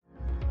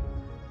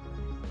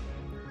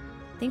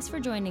Thanks for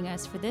joining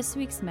us for this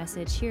week's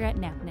message here at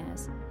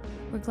NAPNAS.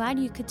 We're glad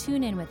you could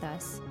tune in with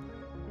us.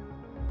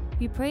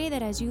 We pray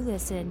that as you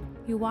listen,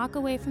 you walk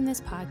away from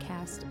this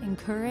podcast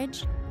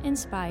encouraged,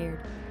 inspired,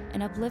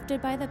 and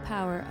uplifted by the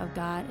power of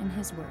God and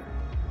His Word.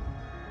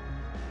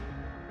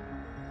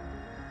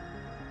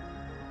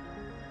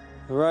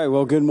 All right,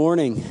 well, good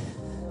morning.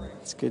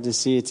 It's good to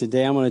see you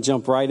today. I'm going to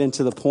jump right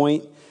into the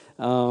point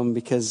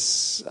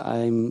because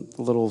I'm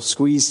a little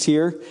squeezed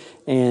here,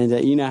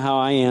 and you know how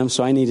I am,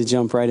 so I need to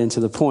jump right into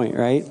the point,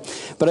 right?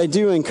 But I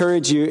do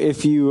encourage you,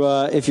 if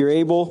you're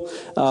able,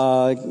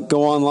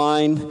 go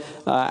online,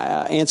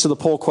 answer the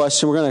poll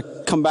question. We're going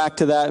to come back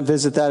to that,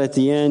 visit that at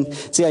the end.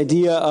 It's the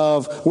idea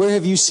of where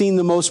have you seen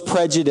the most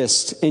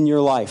prejudice in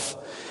your life?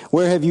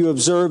 Where have you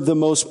observed the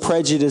most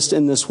prejudice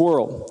in this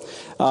world?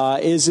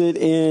 Is it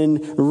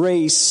in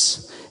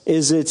race?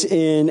 Is it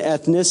in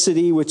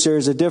ethnicity, which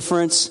there's a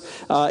difference?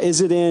 Is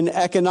it in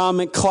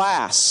economic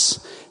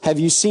class? Have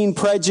you seen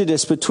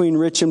prejudice between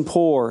rich and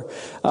poor,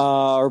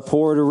 or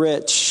poor to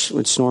rich,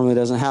 which normally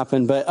doesn't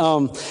happen? But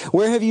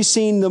where have you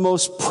seen the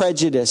most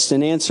prejudice?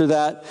 And answer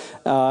that,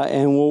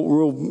 and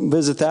we'll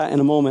visit that in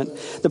a moment.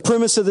 The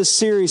premise of this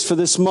series for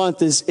this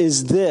month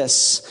is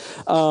this.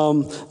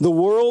 The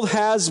world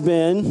has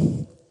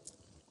been...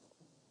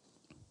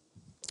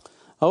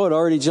 Oh, it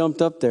already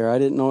jumped up there. I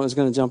didn't know it was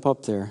going to jump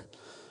up there.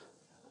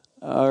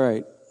 All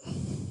right.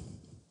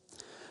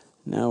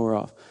 Now we're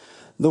off.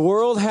 The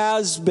world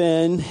has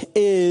been,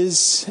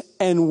 is,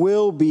 and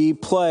will be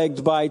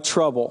plagued by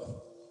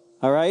trouble.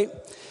 All right?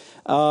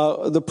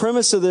 The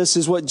premise of this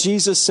is what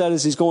Jesus said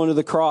as He's going to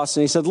the cross.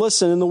 And He said,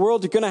 listen, in the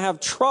world you're going to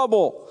have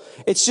trouble.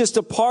 It's just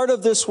a part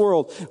of this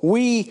world.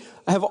 We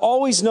have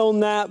always known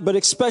that, but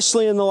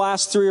especially in the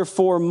last 3 or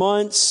 4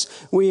 months,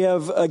 we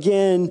have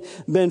again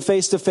been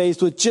face to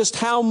face with just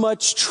how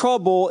much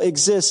trouble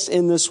exists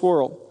in this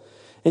world.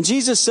 And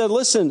Jesus said,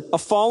 listen, a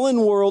fallen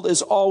world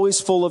is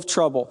always full of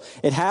trouble.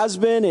 It has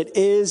been, it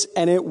is,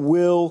 and it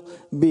will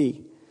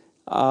be.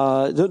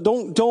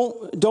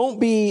 Don't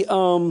be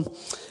overwhelmed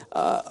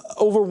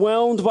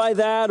by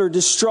that or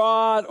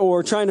distraught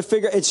or trying to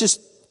figure. It's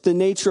just the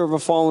nature of a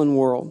fallen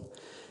world.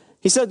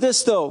 He said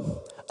this,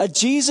 though, a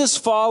Jesus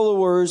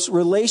follower's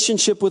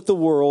relationship with the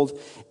world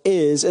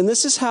is, and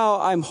this is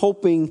how I'm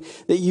hoping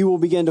that you will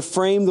begin to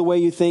frame the way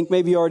you think.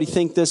 Maybe you already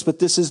think this, but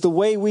this is the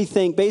way we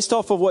think based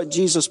off of what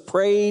Jesus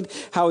prayed,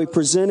 how He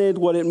presented,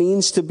 what it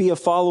means to be a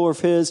follower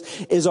of His,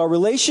 is our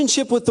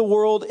relationship with the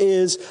world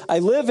is, I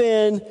live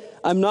in,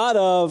 I'm not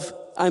of,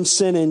 I'm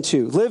sent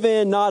into. Live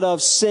in, not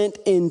of, sent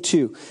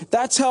into.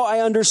 That's how I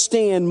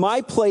understand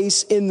my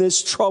place in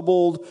this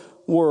troubled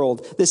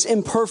world, this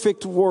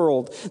imperfect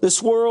world,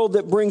 this world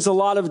that brings a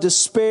lot of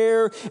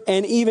despair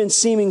and even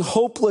seeming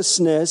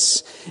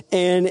hopelessness.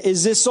 And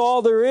is this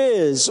all there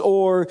is?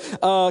 Or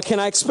can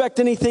I expect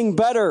anything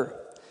better?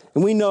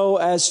 And we know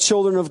as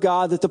children of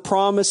God that the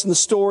promise and the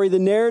story, the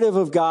narrative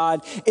of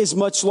God is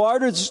much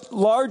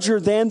larger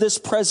than this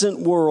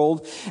present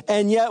world.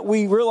 And yet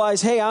we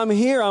realize, hey, I'm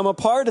here. I'm a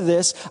part of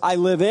this. I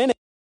live in it.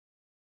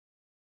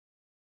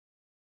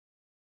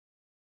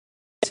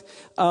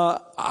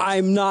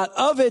 I'm not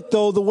of it,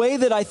 though. The way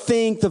that I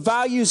think, the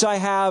values I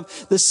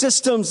have, the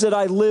systems that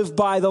I live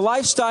by, the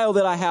lifestyle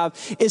that I have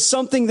is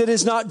something that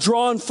is not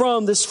drawn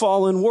from this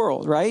fallen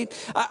world, right?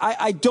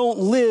 I don't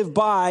live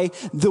by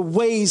the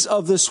ways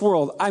of this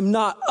world. I'm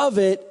not of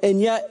it, and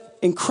yet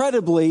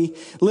incredibly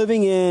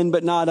living in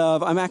but not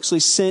of, I'm actually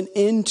sent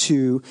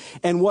into.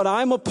 And what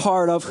I'm a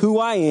part of, who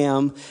I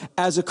am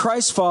as a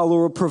Christ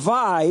follower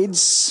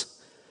provides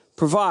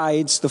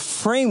the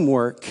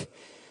framework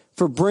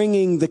for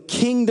bringing the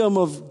kingdom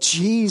of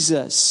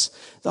Jesus,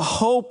 the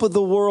hope of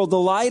the world, the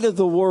light of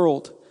the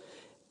world.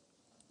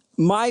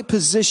 My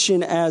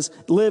position as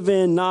live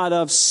in, not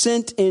of,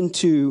 sent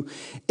into,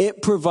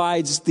 it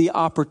provides the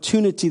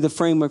opportunity, the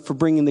framework for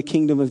bringing the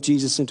kingdom of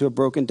Jesus into a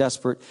broken,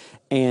 desperate,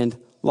 and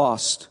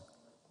lost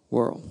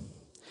world.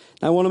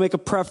 Now, I want to make a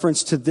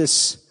preference to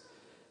this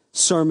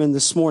sermon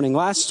this morning.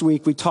 Last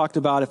week, we talked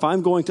about if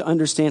I'm going to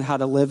understand how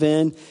to live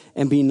in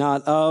and be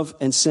not of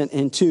and sent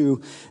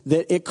into,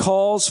 that it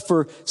calls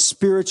for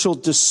spiritual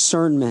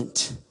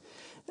discernment.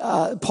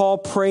 Paul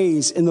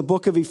prays in the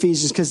book of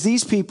Ephesians because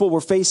these people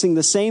were facing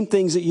the same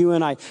things that you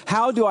and I.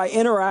 How do I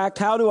interact?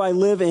 How do I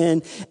live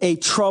in a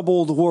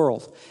troubled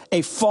world,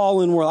 a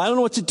fallen world? I don't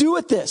know what to do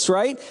with this,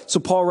 right? So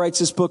Paul writes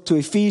this book to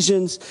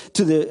Ephesians,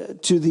 to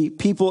the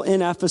people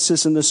in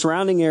Ephesus and the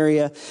surrounding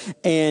area,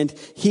 and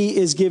he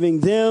is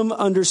giving them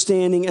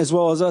understanding as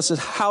well as us as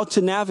how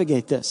to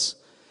navigate this.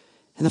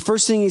 And the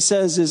first thing he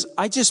says is,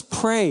 I just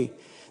pray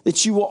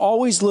that you will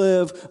always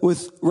live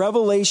with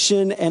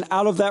revelation and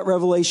out of that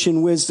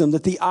revelation wisdom,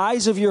 that the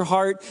eyes of your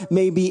heart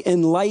may be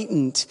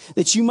enlightened,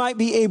 that you might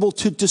be able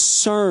to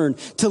discern,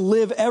 to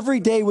live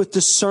every day with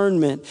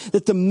discernment,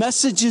 that the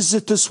messages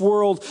that this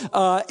world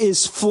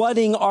is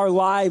flooding our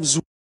lives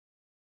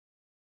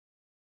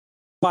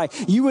by,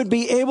 you would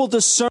be able to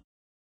discern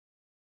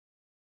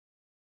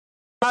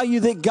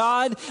value that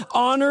God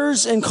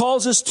honors and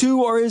calls us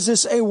to, or is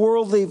this a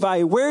worldly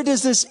value? Where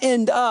does this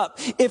end up?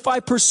 If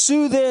I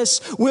pursue this,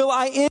 will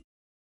I end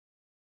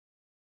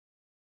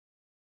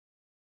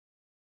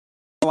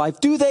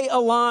life? Do they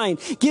align?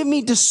 Give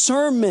me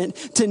discernment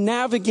to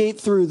navigate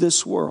through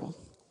this world.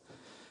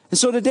 And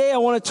so today I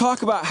want to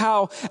talk about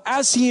how,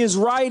 as he is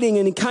writing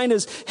and he kind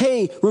of,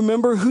 hey,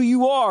 remember who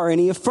you are. And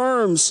he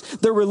affirms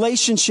their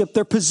relationship,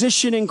 their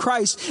position in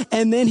Christ.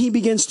 And then he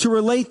begins to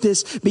relate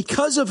this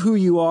because of who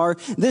you are.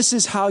 This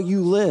is how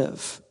you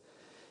live.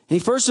 And he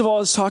first of all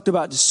has talked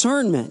about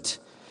discernment.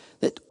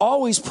 That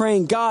always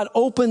praying, God,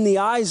 open the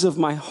eyes of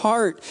my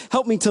heart.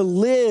 Help me to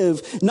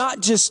live, not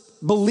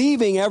just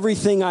believing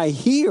everything I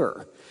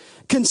hear.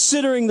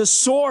 Considering the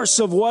source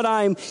of what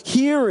I'm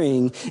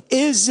hearing.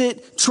 Is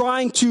it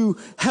trying to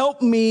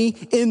help me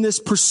in this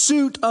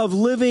pursuit of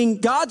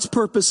living God's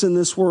purpose in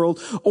this world?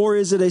 Or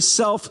is it a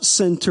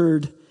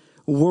self-centered,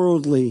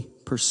 worldly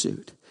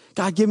pursuit?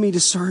 God, give me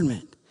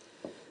discernment.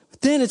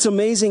 But then it's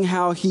amazing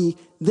how he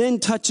then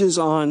touches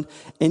on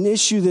an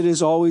issue that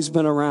has always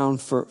been around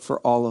for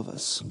all of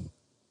us.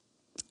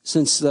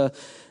 Since the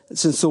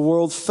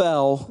world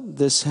fell,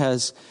 this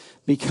has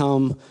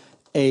become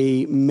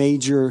a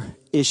major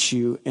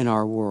issue in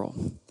our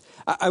world.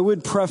 I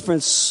would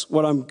preface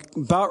what I'm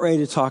about ready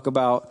to talk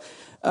about.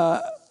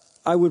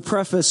 I would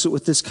preface it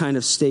with this kind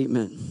of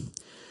statement.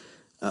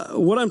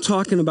 What I'm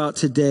talking about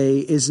today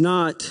is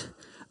not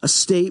a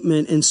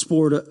statement in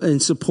support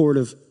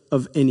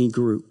of any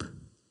group.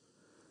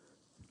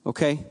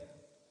 Okay?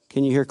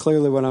 Can you hear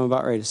clearly what I'm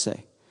about ready to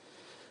say?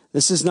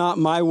 This is not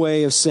my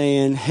way of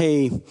saying,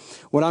 hey,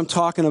 what I'm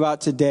talking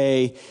about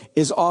today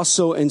is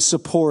also in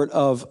support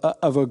of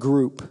a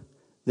group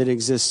that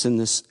exists in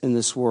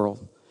this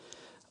world.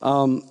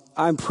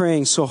 I'm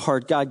praying so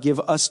hard, God, give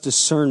us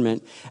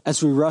discernment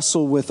as we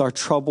wrestle with our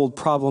troubled,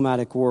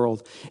 problematic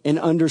world and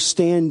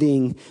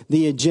understanding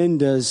the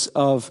agendas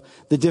of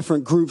the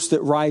different groups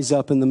that rise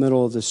up in the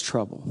middle of this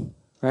trouble,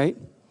 right?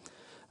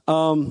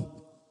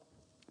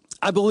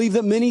 I believe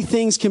that many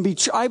things can be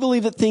I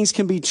believe that things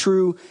can be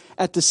true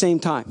at the same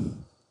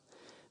time.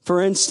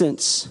 For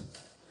instance,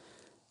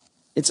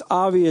 it's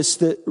obvious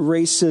that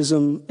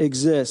racism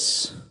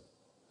exists.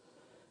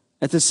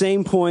 At the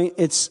same point,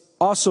 it's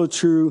also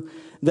true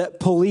that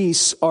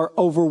police are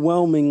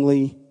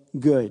overwhelmingly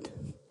good.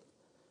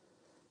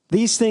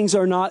 These things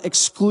are not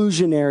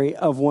exclusionary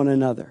of one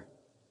another.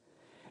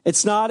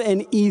 It's not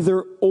an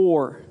either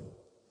or.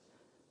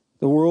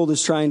 The world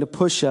is trying to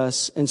push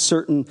us, and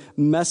certain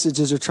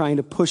messages are trying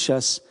to push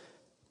us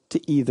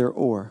to either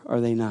or,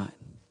 are they not?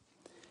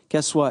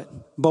 Guess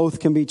what? Both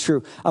can be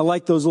true. I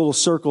like those little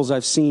circles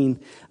I've seen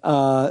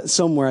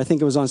somewhere. I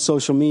think it was on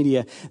social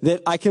media,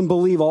 that I can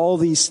believe all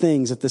these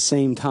things at the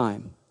same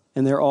time,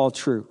 and they're all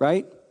true,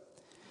 right?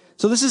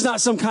 So this is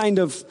not some kind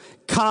of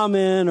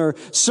comment or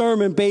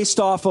sermon based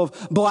off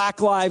of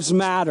Black Lives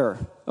Matter,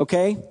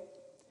 okay?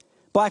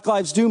 Black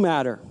lives do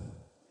matter.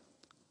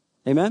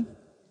 Amen?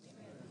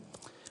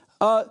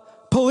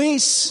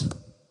 Police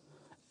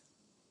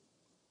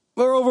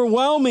are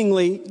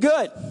overwhelmingly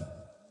good.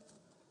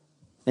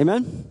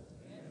 Amen?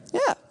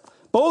 Yeah.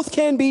 Both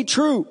can be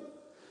true.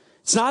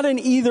 It's not an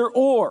either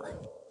or.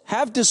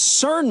 Have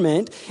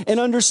discernment and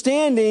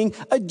understanding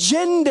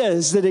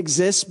agendas that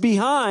exist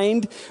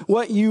behind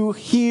what you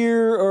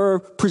hear or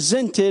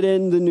presented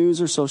in the news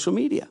or social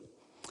media.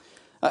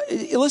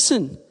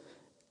 Listen,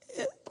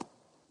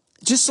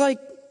 just like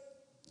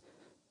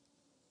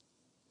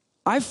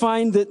I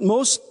find that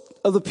most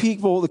of the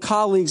people, the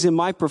colleagues in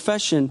my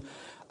profession,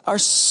 are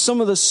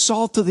some of the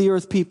salt of the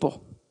earth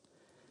people.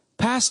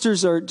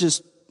 Pastors are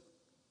just,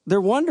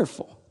 they're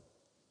wonderful,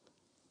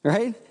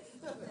 right?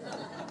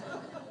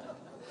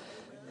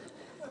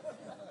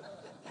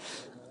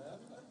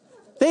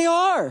 They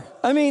are.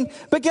 I mean,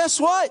 but guess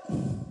what?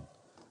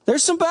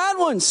 There's some bad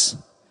ones.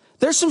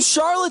 There's some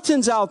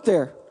charlatans out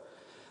there.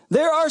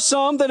 There are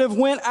some that have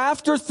went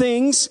after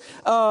things.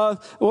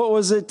 What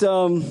was it?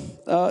 I'm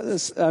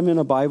in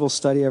a Bible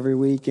study every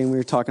week, and we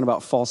were talking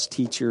about false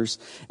teachers.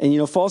 And, you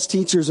know, false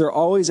teachers are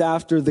always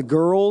after the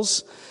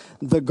girls,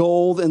 the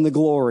gold, and the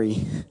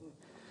glory.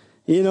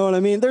 You know what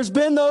I mean? There's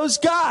been those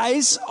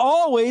guys,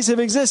 always have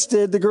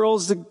existed, the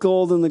girls, the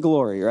gold, and the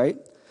glory, right?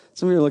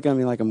 Some of you are looking at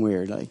me like I'm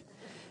weird.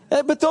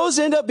 But those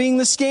end up being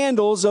the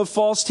scandals of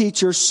false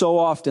teachers so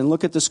often.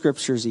 Look at the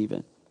scriptures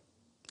even.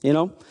 You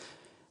know?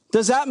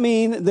 Does that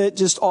mean that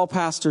just all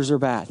pastors are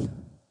bad?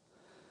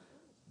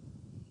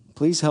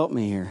 Please help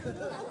me here.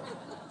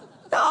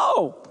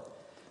 No.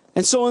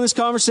 And so in this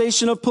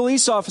conversation of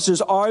police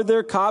officers, are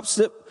there cops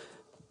that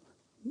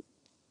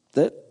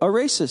are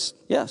racist?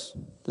 Yes.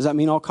 Does that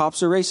mean all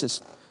cops are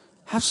racist?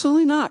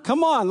 Absolutely not.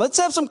 Come on, let's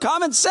have some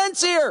common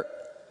sense here.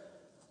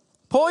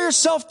 Pull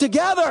yourself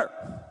together.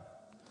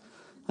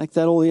 Like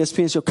that old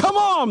ESPN show. Come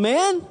on,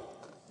 man.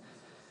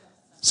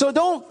 So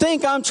don't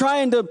think I'm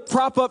trying to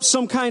prop up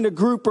some kind of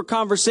group or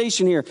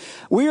conversation here.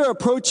 We are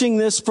approaching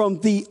this from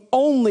the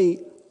only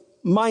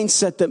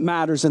mindset that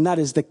matters, and that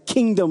is the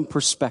kingdom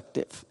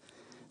perspective.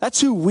 That's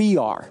who we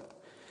are.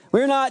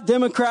 We're not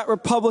Democrat,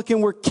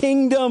 Republican. We're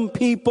kingdom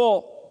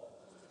people.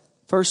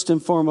 First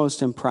and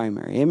foremost and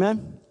primary.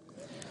 Amen?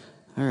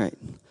 All right.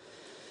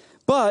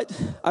 But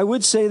I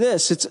would say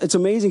this. It's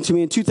amazing to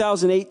me. In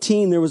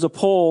 2018, there was a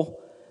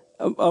poll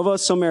of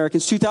us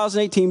Americans.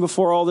 2018,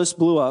 before all this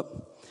blew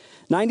up,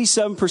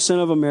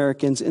 97% of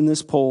Americans in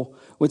this poll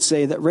would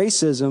say that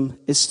racism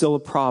is still a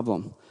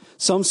problem.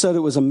 Some said it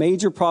was a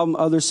major problem.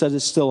 Others said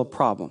it's still a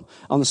problem.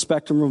 On the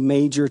spectrum of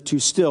major to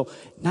still,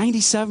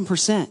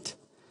 97%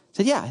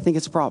 said, yeah, I think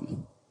it's a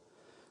problem.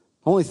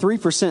 Only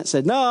 3%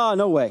 said,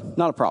 no way,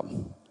 not a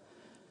problem.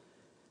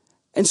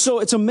 And so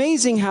it's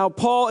amazing how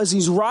Paul, as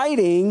he's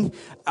writing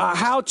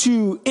how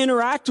to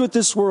interact with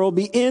this world,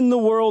 be in the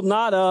world,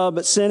 not of,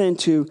 but sent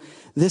into,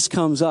 this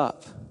comes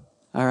up.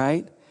 All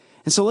right?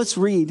 And so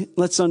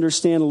let's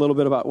understand a little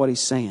bit about what he's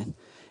saying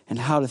and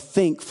how to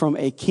think from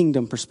a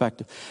kingdom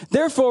perspective.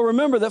 Therefore,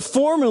 remember that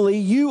formerly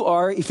you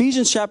are,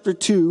 Ephesians chapter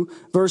 2,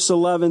 verse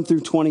 11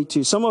 through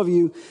 22. Some of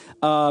you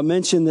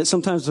mentioned that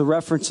sometimes the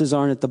references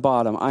aren't at the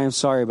bottom. I am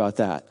sorry about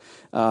that.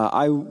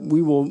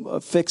 We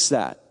will fix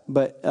that.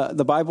 But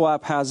the Bible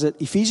app has it.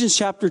 Ephesians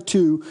chapter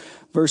 2,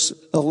 verse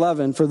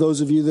 11, for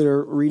those of you that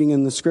are reading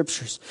in the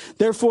scriptures.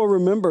 Therefore,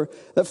 remember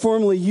that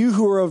formerly you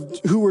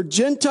who were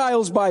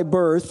Gentiles by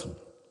birth,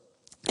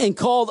 and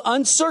called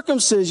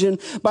uncircumcision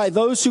by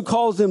those who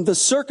call them the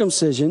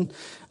circumcision,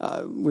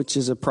 which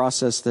is a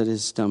process that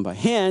is done by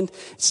hand.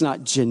 It's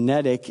not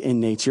genetic in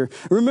nature.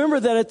 Remember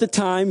that at the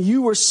time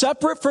you were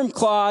separate from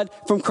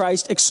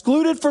Christ,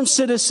 excluded from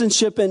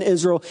citizenship in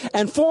Israel,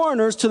 and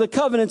foreigners to the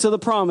covenants of the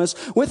promise,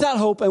 without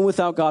hope and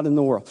without God in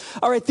the world.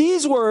 All right,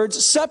 these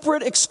words,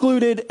 separate,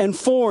 excluded, and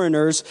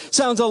foreigners,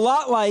 sounds a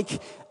lot like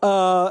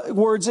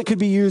words that could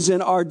be used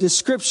in our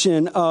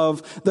description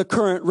of the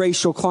current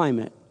racial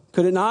climate.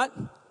 Could it not?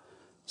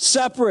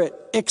 Separate,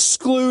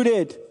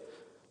 excluded,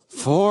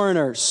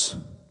 foreigners.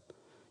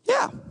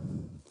 Yeah.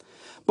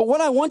 But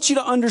what I want you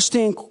to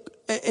understand,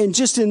 and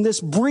just in this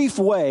brief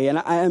way, and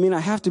I mean, I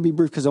have to be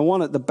brief because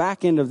the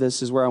back end of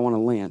this is where I want to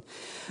land.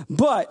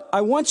 But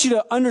I want you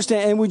to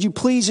understand, and would you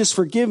please just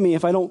forgive me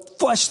if I don't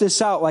flesh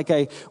this out like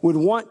I would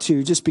want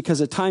to, just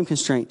because of time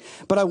constraint.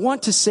 But I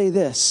want to say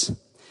this,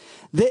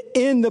 that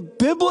in the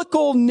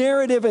biblical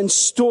narrative and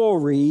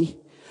story,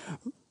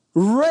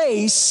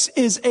 race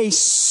is a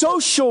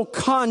social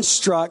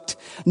construct,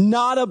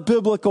 not a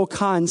biblical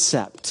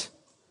concept.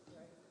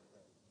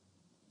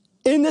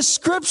 In the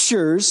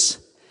scriptures,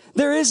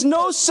 there is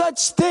no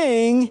such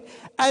thing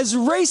as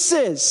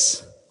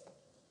races.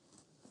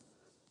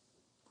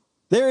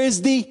 There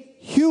is the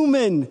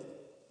human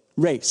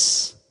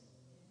race.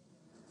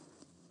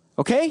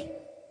 Okay?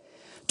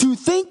 To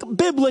think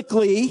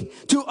biblically,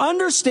 to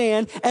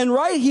understand, and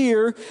right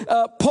here,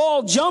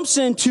 Paul jumps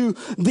into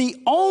the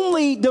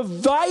only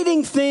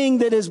dividing thing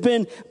that has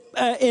been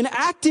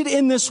enacted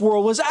in this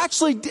world was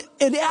actually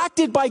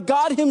enacted by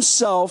God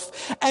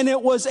himself, and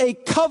it was a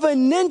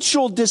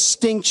covenantal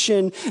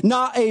distinction,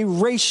 not a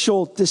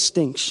racial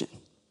distinction.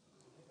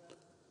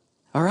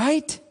 All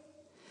right?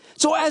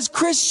 So as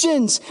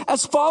Christians,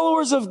 as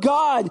followers of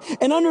God,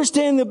 and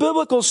understanding the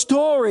biblical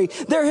story,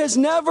 there has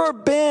never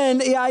been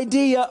the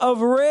idea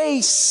of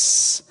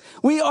race.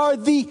 We are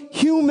the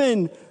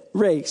human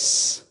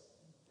race.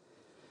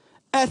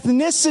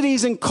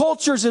 Ethnicities and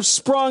cultures have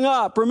sprung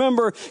up.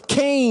 Remember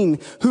Cain,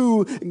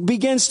 who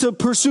begins to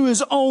pursue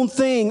his own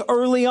thing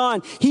early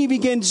on. He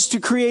begins to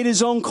create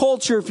his own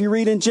culture, if you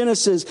read in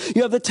Genesis.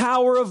 You have the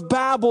Tower of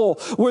Babel,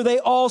 where they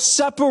all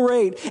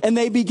separate and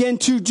they begin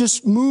to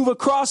just move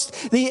across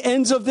the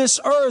ends of this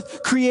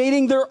earth,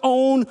 creating their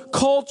own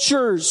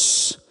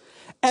cultures.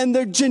 And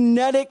their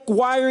genetic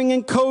wiring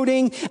and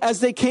coding,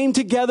 as they came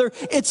together,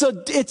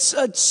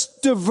 it's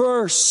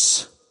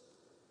diverse.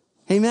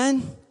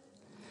 Amen?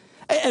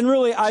 And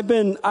really,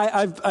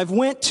 I've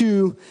went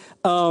to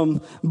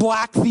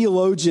black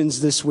theologians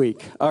this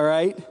week, all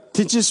right,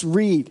 to just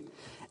read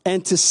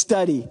and to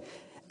study,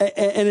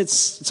 and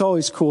it's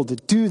always cool to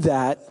do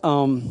that.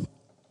 And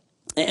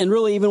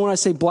really, even when I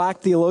say black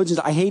theologians,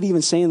 I hate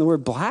even saying the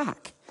word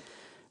black,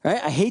 right?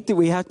 I hate that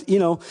we have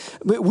to,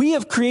 but we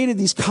have created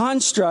these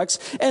constructs,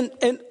 and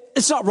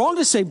it's not wrong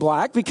to say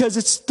black because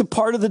it's the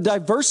part of the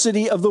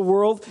diversity of the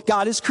world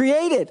God has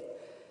created.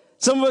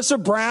 Some of us are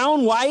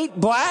brown, white,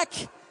 black.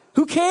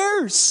 Who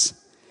cares?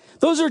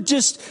 Those are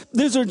just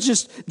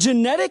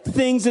genetic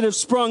things that have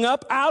sprung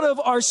up out of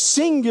our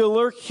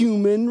singular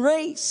human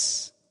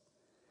race.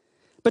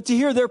 But to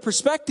hear their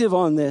perspective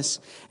on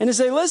this and to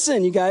say,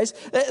 listen, you guys,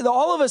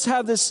 all of us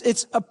have this,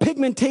 it's a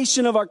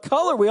pigmentation of our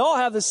color. We all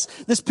have this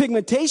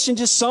pigmentation,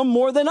 just some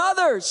more than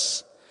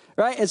others,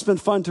 right? It's been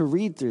fun to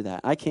read through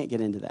that. I can't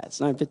get into that. It's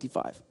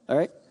 9:55. All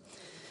right.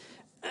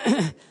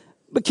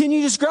 But can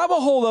you just grab a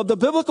hold of the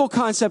biblical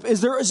concept?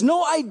 There is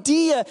no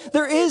idea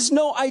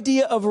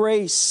of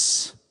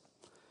race.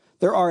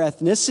 There are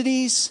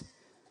ethnicities,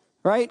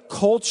 right?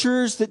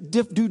 Cultures that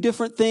do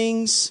different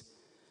things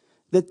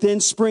that then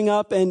spring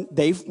up, and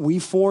we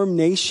form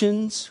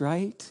nations,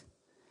 right?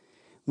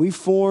 We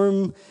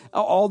form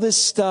all this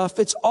stuff.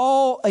 It's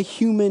all a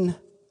human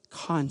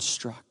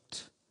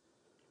construct.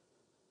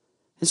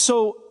 And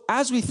so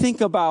as we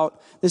think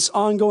about this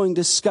ongoing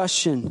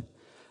discussion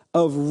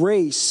of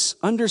race,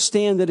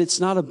 understand that it's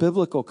not a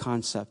biblical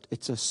concept.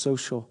 It's a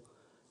social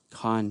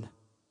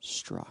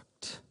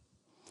construct.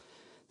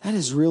 That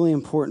is really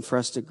important for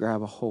us to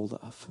grab a hold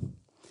of.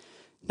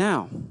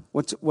 Now,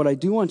 what I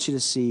do want you to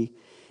see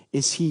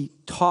is he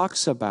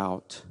talks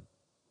about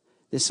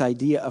this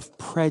idea of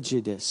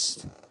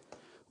prejudice,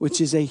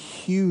 which is a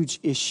huge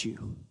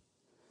issue.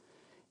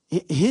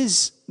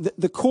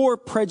 The core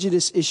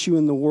prejudice issue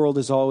in the world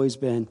has always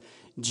been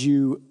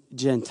Jew,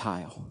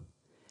 Gentile.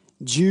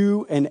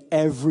 Jew and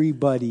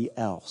everybody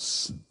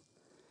else.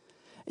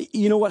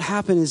 You know what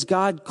happened is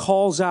God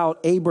calls out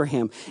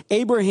Abraham.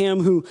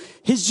 Abraham, who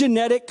his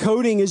genetic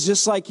coding is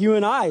just like you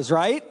and I's,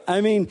 right?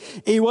 I mean,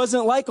 he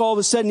wasn't like all of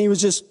a sudden he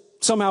was just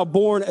somehow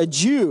born a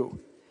Jew.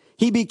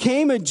 He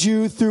became a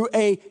Jew through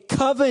a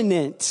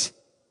covenant.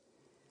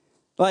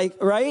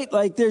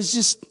 Right? There's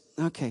just,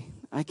 okay,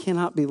 I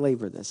cannot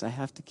belabor this. I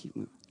have to keep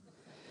moving.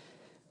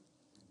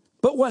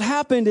 But what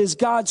happened is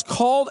God's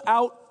called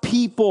out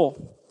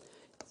people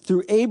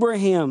through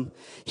Abraham.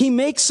 He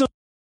makes some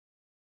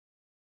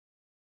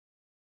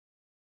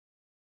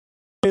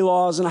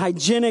laws and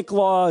hygienic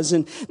laws,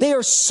 and they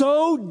are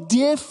so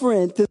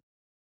different that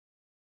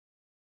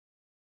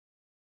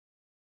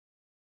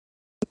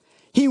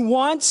he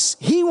wants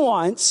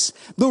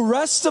the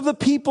rest of the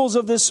peoples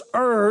of this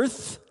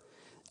earth,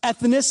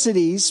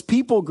 ethnicities,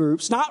 people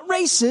groups, not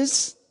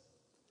races,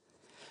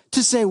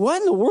 to say,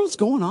 what in the world's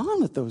going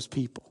on with those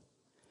people?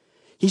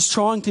 He's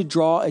trying to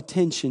draw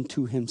attention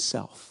to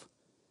himself.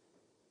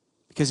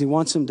 Because he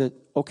wants them to,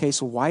 okay,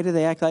 so why do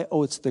they act like,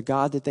 it's the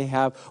God that they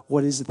have.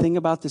 What is the thing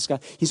about this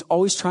God? He's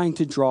always trying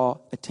to draw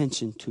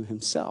attention to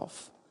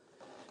himself.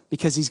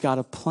 Because he's got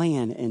a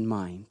plan in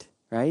mind,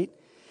 right?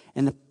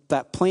 And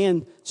that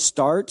plan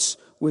starts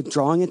with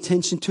drawing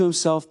attention to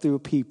himself through a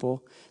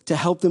people to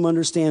help them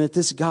understand that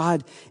this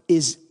God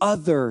is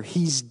other.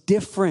 He's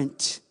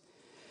different.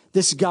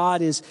 This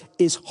God is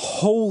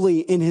holy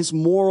in his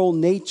moral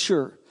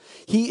nature.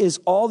 He is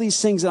all these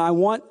things that I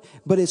want,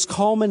 but it's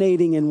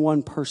culminating in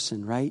one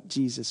person, right?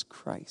 Jesus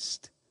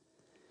Christ.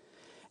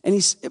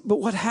 But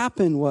what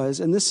happened was,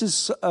 and this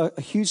is a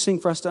huge thing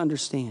for us to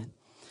understand,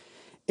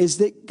 is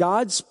that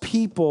God's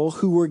people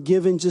who were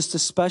given just a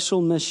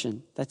special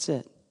mission, that's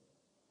it,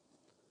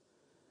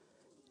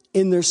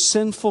 in their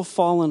sinful,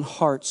 fallen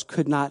hearts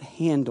could not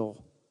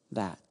handle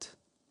that.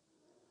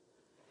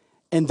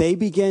 And they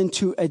began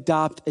to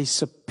adopt a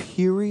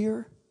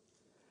superior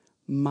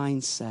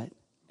mindset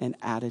and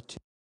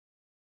attitude.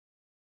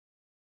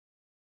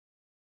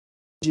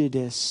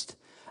 Prejudiced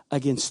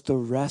against the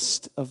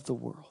rest of the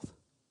world.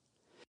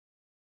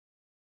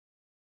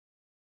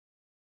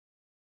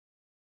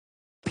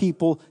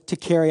 People to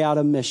carry out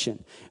a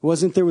mission. It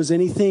wasn't there was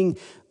anything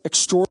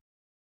extraordinary.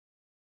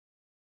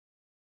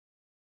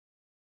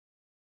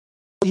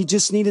 He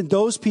just needed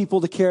those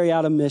people to carry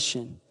out a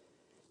mission.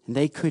 And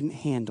they couldn't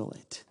handle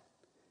it.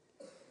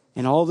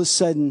 And all of a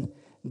sudden,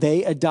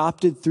 they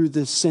adopted through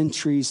the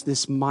centuries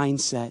this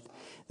mindset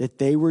that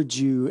they were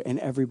Jew and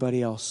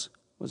everybody else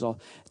was all.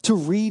 To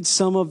read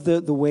some of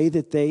the way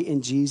that they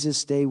in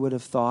Jesus' day would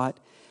have thought,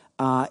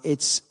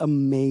 it's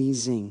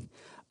amazing.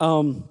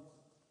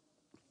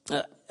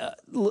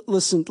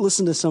 Listen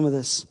to some of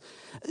this.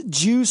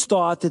 Jews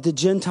thought that the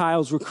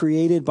Gentiles were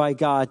created by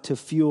God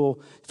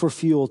for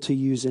fuel to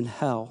use in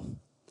hell.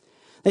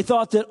 They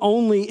thought that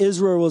only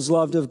Israel was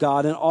loved of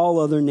God and all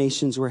other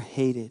nations were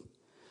hated.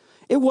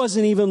 It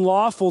wasn't even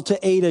lawful to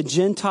aid a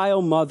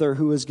Gentile mother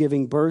who was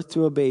giving birth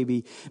to a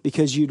baby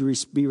because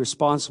you'd be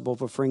responsible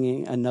for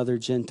bringing another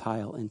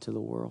Gentile into the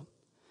world.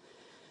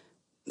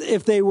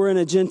 If they were in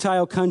a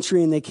Gentile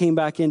country and they came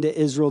back into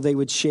Israel, they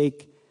would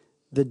shake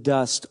the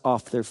dust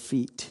off their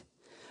feet.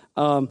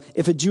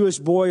 If a Jewish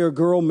boy or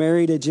girl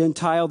married a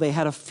Gentile, they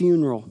had a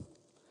funeral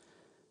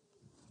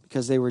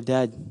because they were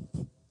dead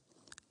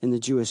in the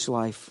Jewish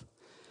life.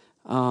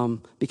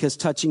 Because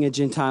touching a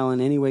Gentile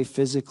in any way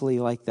physically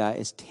like that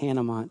is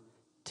tantamount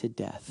to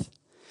death.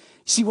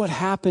 See, what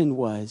happened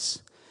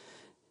was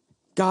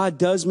God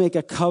does make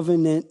a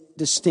covenant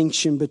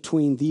distinction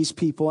between these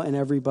people and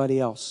everybody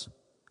else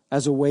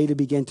as a way to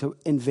begin to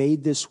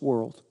invade this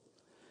world.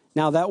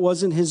 Now, that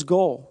wasn't his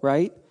goal,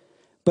 right?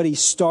 But he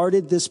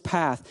started this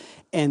path,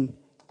 and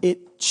it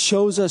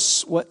shows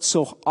us what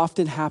so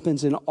often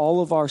happens in all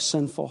of our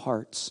sinful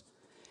hearts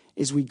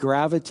is we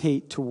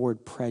gravitate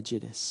toward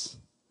prejudice.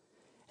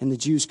 And the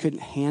Jews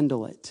couldn't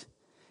handle it.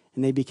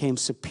 And they became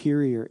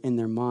superior in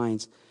their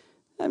minds.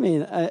 I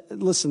mean,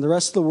 listen, the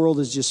rest of the world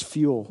is just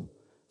fuel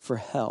for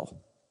hell.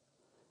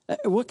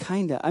 What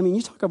kind of,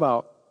 you talk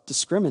about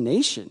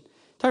discrimination.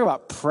 Talk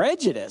about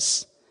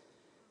prejudice.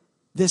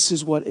 This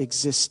is what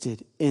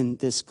existed in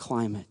this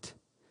climate.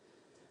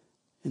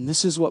 And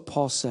this is what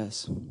Paul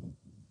says.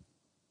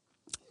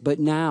 But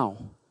now,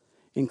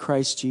 in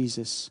Christ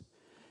Jesus,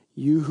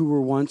 you who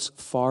were once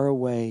far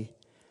away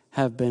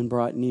have been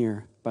brought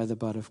near by the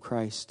blood of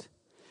Christ.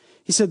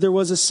 He said there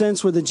was a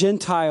sense where the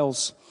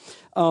Gentiles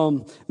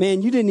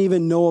Man, you didn't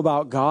even know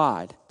about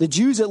God. The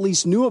Jews at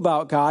least knew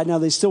about God. Now,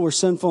 they still were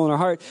sinful in their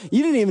heart.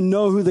 You didn't even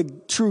know who the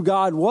true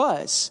God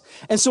was.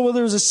 And so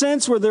there was a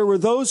sense where there were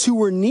those who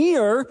were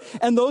near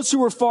and those who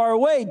were far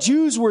away.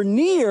 Jews were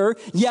near,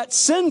 yet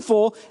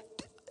sinful.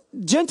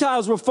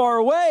 Gentiles were far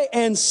away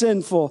and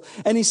sinful.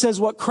 And he says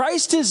what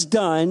Christ has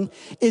done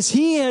is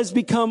he has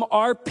become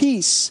our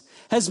peace,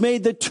 has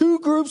made the two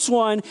groups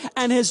one,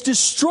 and has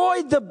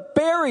destroyed the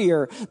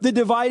barrier, the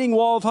dividing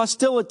wall of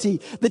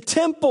hostility. The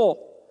temple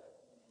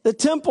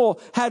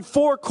had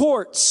 4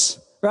 courts,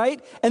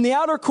 right? And the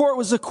outer court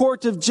was the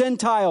court of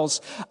Gentiles.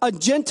 A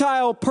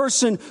Gentile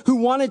person who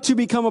wanted to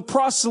become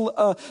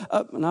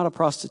not a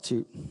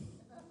prostitute,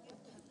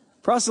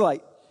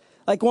 proselyte.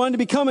 Like wanted to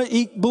become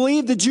he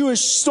believed the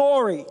Jewish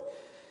story.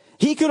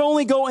 He could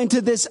only go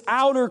into this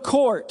outer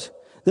court.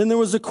 Then there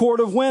was the court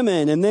of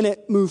women, and then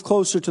it moved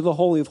closer to the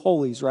Holy of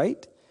Holies,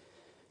 right?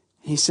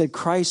 He said,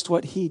 Christ,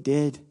 what he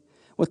did,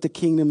 what the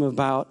kingdom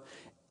about,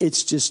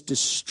 it's just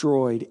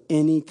destroyed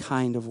any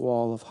kind of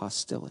wall of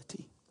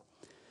hostility.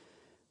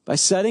 By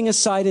setting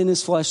aside in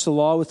his flesh the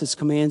law with its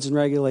commands and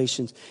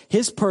regulations,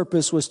 his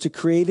purpose was to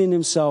create in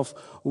himself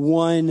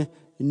one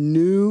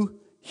new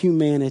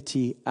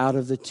humanity out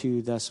of the two,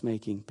 thus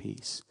making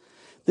peace.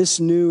 This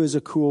new is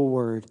a cool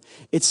word.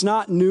 It's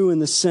not new in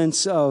the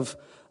sense of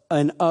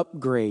an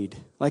upgrade,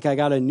 like I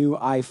got a new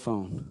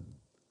iPhone.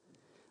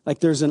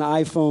 Like there's an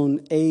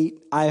iPhone 8,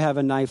 I have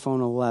an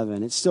iPhone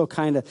 11. It's still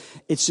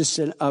it's just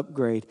an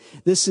upgrade.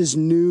 This is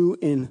new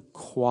in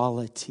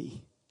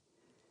quality.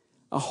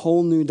 A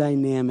whole new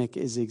dynamic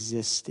is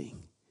existing.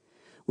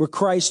 Where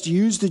Christ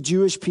used the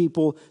Jewish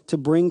people to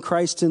bring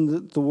Christ into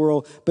the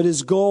world, but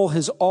his goal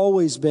has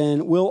always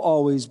been, will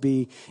always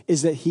be,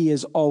 is that he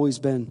has always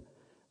been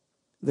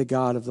the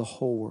God of the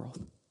whole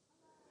world.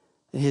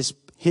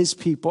 His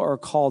people are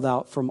called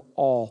out from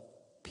all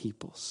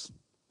peoples.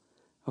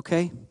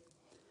 Okay?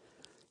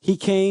 He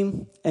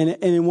came and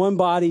in one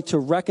body to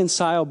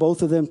reconcile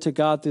both of them to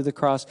God through the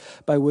cross,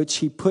 by which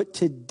he put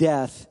to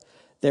death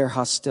their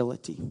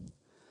hostility.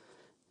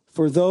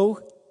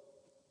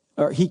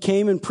 He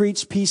came and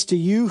preached peace to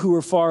you who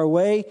were far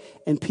away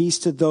and peace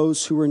to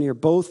those who were near.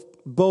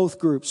 Both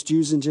groups,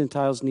 Jews and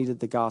Gentiles, needed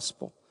the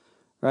gospel,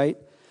 right?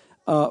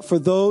 For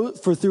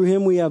through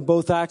him we have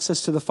both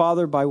access to the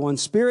Father by one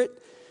Spirit.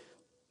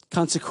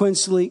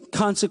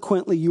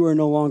 Consequently, you are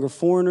no longer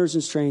foreigners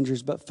and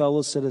strangers, but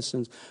fellow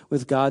citizens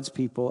with God's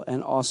people,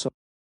 and also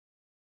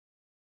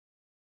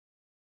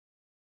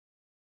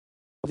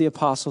the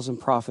apostles and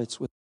prophets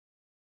with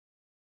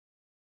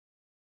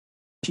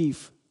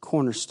chief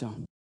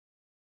cornerstone.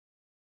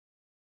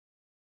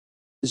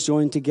 Is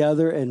joined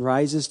together and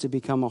rises to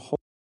become a whole.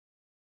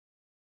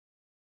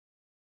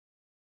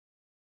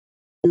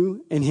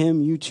 You and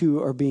him, you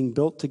two are being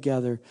built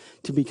together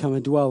to become a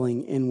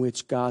dwelling in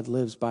which God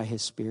lives by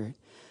his Spirit.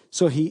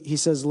 So he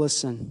says,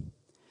 listen,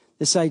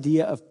 this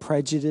idea of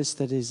prejudice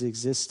that has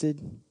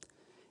existed,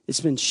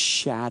 it's been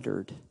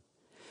shattered.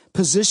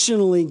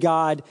 Positionally,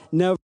 God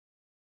never.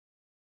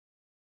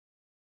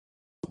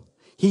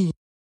 He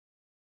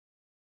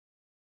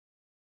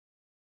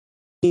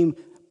became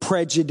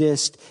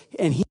prejudiced,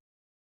 and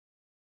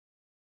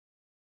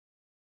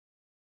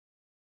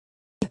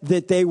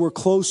that they were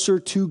closer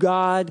to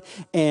God,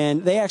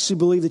 and they actually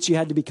believed that you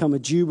had to become a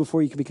Jew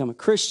before you could become a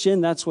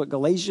Christian. That's what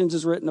Galatians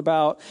is written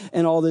about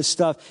and all this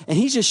stuff. And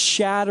he's just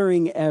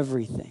shattering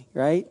everything,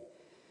 right?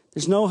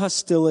 There's no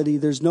hostility.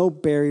 There's no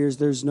barriers.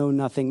 There's no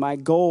nothing. My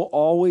goal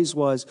always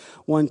was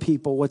one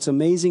people. What's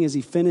amazing is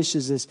he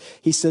finishes this.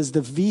 He says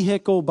the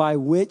vehicle by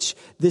which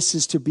this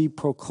is to be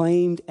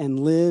proclaimed and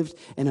lived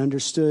and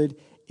understood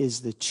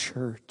is the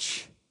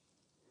church.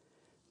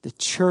 The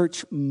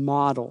church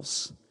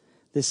models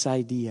this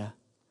idea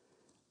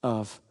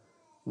of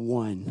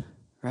one,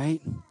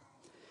 right?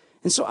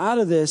 And so out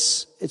of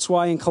this, it's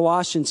why in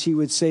Colossians he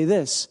would say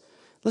this.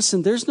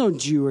 Listen, there's no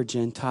Jew or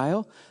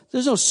Gentile.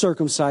 There's no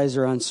circumcised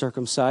or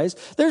uncircumcised.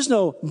 There's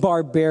no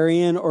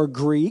barbarian or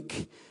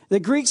Greek.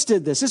 The Greeks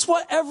did this. It's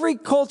what every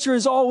culture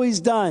has always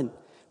done.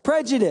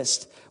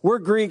 Prejudiced. We're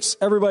Greeks.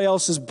 Everybody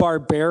else is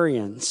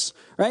barbarians,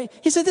 right?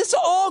 He said, this is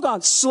all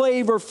gone,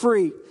 slave or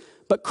free.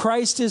 But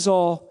Christ is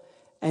all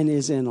and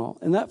is in all.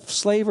 And that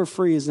slave or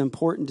free is an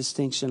important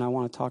distinction I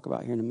want to talk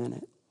about here in a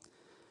minute.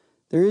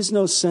 There is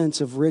no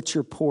sense of rich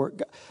or poor.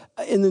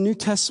 In the New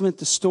Testament,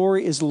 the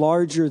story is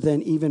larger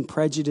than even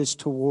prejudice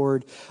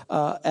toward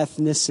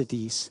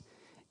ethnicities.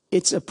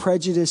 It's a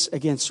prejudice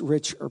against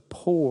rich or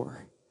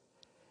poor.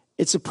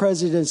 It's a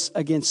prejudice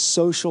against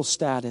social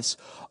status.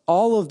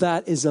 All of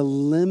that is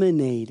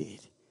eliminated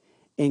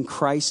in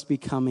Christ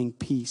becoming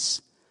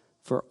peace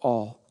for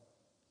all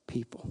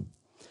people.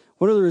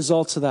 What are the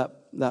results of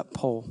that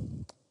poll?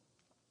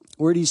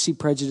 Where do you see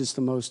prejudice the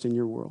most in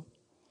your world?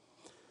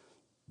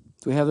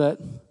 Do we have that?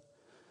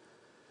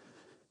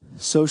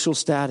 Social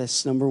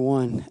status, number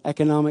one.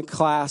 Economic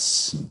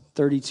class,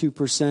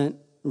 32%.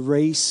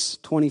 Race,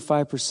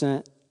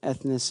 25%.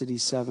 Ethnicity,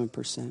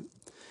 7%.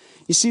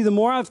 You see, the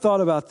more I've thought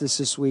about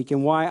this week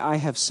and why I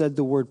have said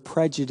the word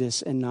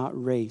prejudice and not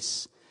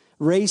race.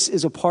 race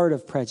is a part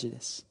of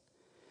prejudice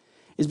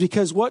is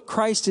because what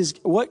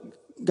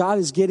God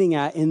is getting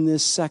at in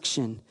this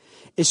section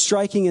is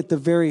striking at the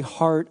very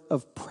heart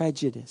of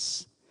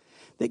prejudice.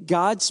 That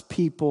God's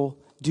people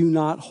do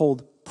not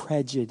hold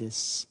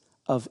prejudice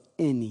of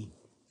any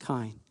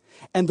kind.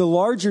 And the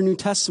larger New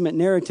Testament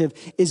narrative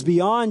is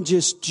beyond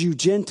just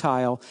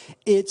Jew-Gentile.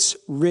 It's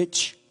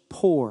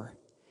rich-poor.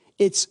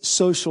 It's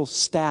social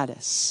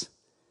status.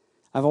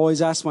 I've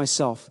always asked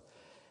myself,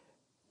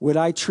 would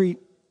I treat,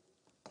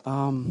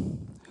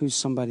 who's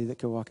somebody that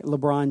could walk in?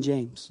 LeBron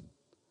James.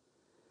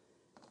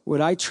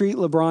 Would I treat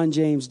LeBron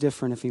James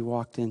different if he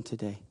walked in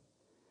today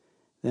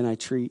than I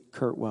treat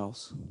Kurt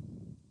Wells?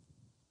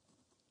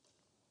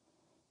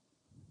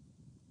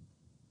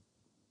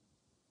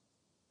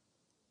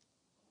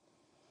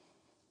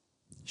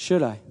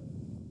 Should I?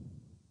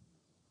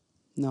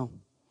 No.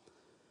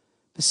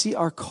 But see,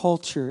 our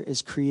culture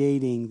is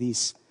creating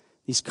these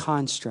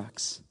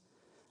constructs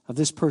of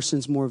this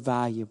person's more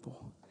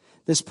valuable.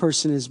 This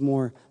person is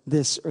more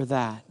this or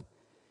that.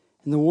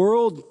 And the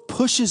world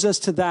pushes us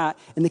to that,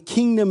 and the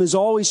kingdom is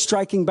always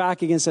striking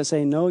back against us,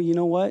 saying, no, you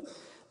know what?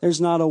 There's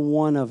not a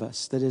one of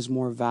us that is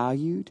more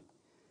valued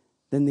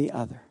than the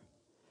other.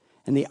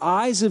 And the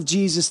eyes of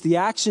Jesus, the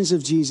actions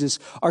of Jesus,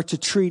 are to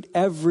treat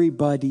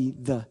everybody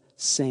the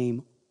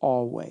same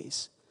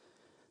always.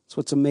 It's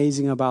what's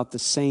amazing about the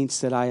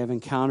saints that I have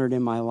encountered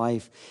in my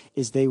life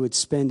is they would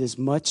spend as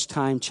much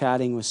time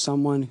chatting with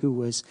someone who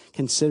was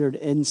considered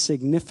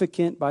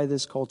insignificant by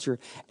this culture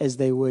as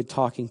they would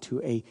talking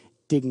to a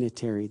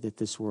dignitary that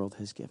this world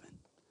has given.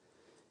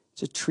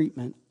 It's a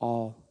treatment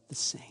all the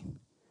same.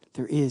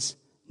 There is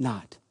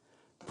not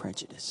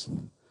prejudice.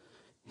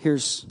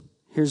 Here's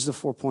the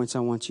 4 points I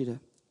want you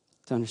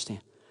to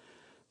understand.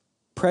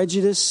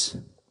 Prejudice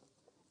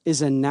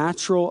is a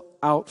natural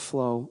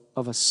outflow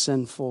of a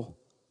sinful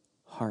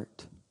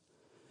heart.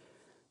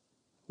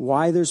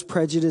 Why there's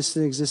prejudice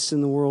that exists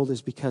in the world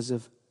is because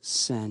of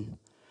sin.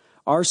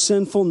 Our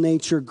sinful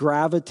nature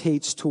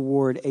gravitates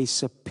toward a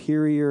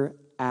superior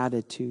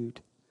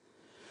attitude.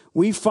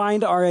 We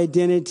find our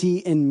identity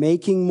in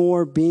making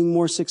more, being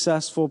more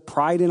successful,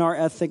 pride in our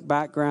ethnic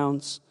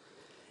backgrounds.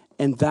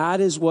 And that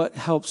is what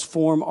helps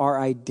form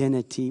our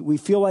identity. We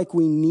feel like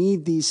we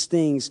need these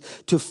things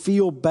to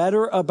feel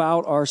better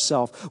about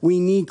ourselves.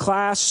 We need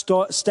class,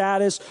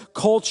 status,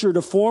 culture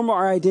to form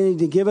our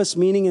identity, to give us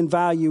meaning and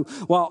value,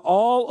 while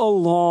all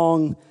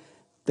along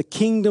the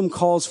kingdom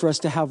calls for us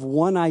to have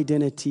one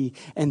identity,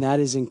 and that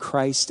is in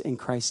Christ and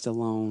Christ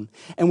alone.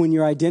 And when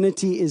your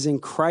identity is in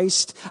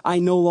Christ, I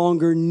no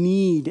longer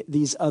need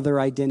these other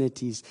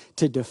identities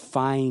to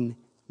define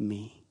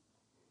me.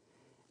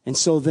 And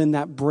so then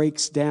that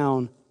breaks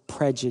down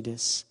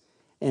prejudice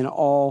in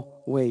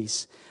all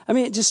ways. I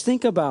mean, just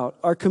think about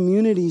our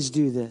communities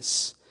do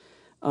this.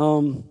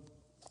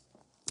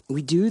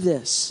 We do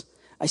this.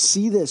 I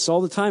see this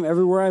all the time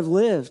everywhere I've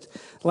lived.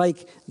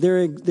 Like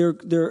there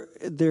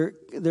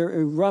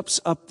erupts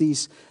up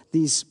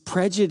these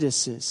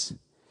prejudices.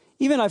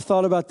 Even I've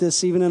thought about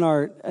this even in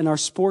our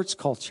sports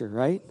culture,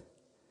 right?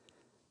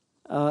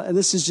 And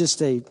this is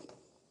just a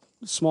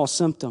small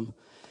symptom.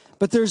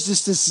 But there's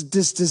just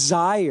this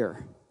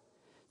desire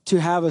to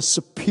have a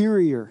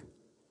superior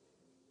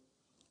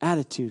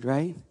attitude,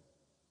 right?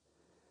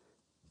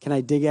 Can I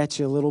dig at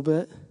you a little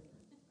bit?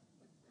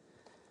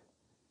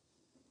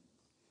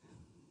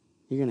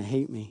 You're going to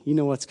hate me. You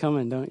know what's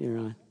coming, don't you,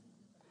 Ron?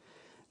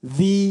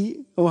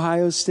 The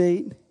Ohio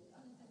State.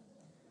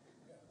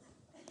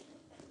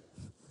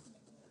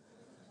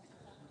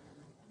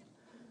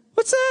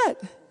 What's that?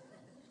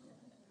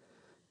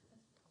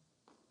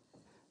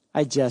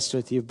 I jest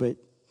with you, but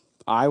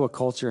Iowa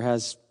culture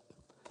has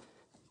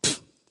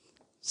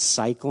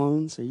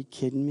Cyclones. Are you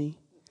kidding me?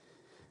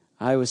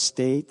 Iowa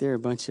State, they're a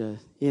bunch of,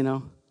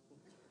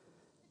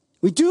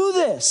 We do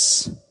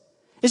this.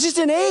 It's just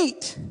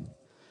innate.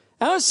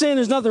 I'm not saying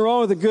there's nothing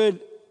wrong with a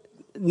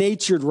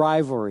good-natured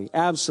rivalry.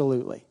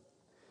 Absolutely.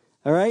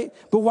 All right?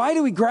 But why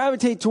do we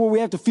gravitate to where we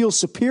have to feel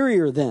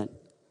superior then?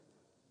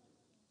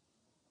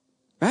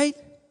 Right?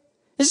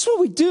 This is what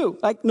we do.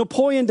 Like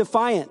Napoleon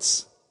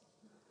Defiance.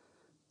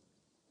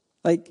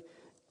 Like,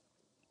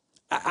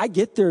 I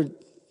get there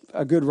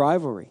a good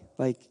rivalry.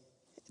 Like,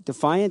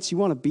 Defiance, you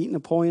want to beat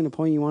Napoleon.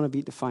 Napoleon, you want to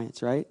beat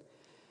Defiance, right?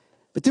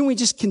 But then we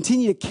just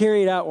continue to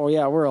carry it out. Well,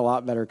 yeah, we're a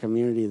lot better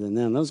community than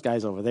them. Those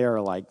guys over there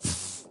are like,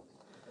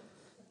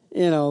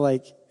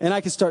 and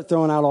I could start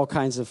throwing out all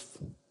kinds of,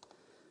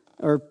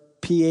 or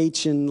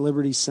PH and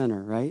Liberty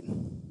Center, right?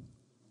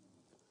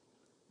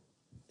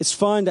 It's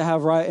fun to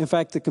have, in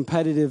fact, the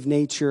competitive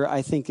nature,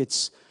 I think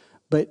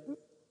but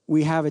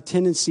we have a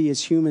tendency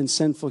as humans,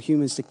 sinful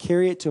humans, to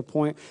carry it to a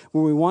point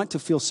where we want to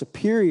feel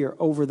superior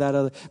over that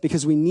other,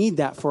 because we need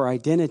that for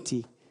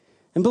identity.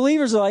 And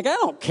believers are like, I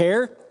don't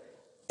care.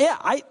 Yeah,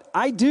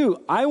 I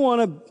do. I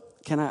want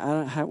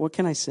to, what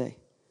can I say?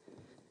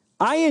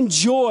 I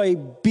enjoy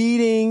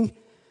beating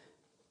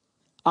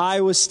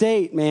Iowa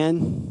State,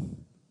 man.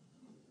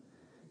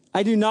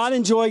 I do not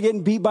enjoy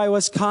getting beat by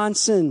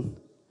Wisconsin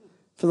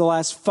for the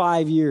last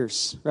 5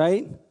 years,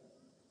 right?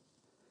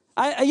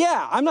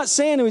 I'm not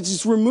saying it would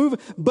just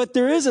remove, but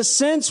there is a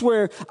sense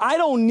where I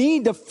don't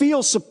need to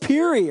feel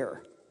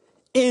superior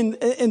in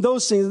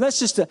those things. That's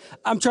just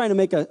I'm trying to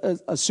make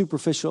a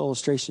superficial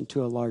illustration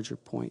to a larger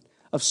point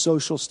of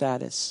social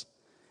status,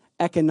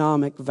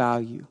 economic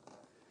value.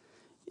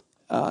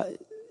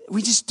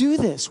 We just do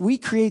this. We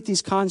create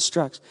these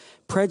constructs.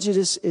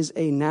 Prejudice is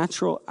a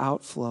natural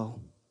outflow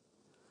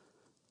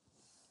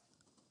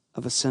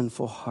of a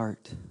sinful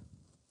heart.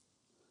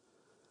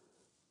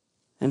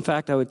 In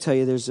fact, I would tell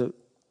you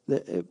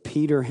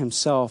Peter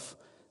himself,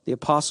 the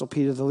Apostle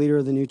Peter, the leader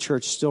of the new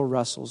church, still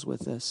wrestles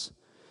with this.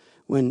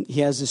 When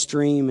he has this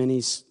dream and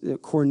he's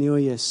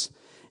Cornelius,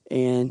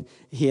 and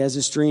he has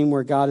this dream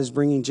where God is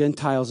bringing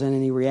Gentiles in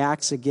and he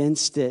reacts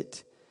against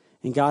it.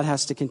 And God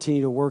has to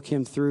continue to work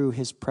him through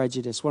his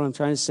prejudice. What I'm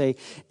trying to say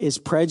is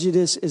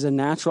prejudice is a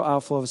natural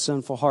outflow of a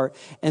sinful heart.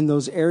 And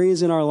those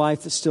areas in our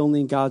life that still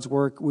need God's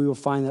work, we will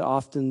find that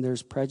often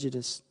there's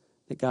prejudice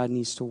that God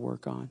needs to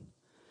work on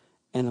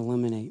and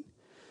eliminate.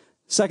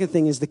 Second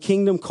thing is the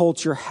kingdom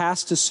culture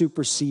has to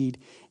supersede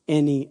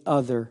any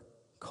other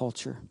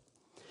culture.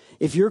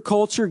 If your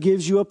culture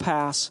gives you a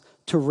pass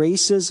to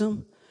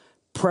racism,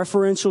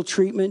 preferential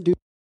treatment,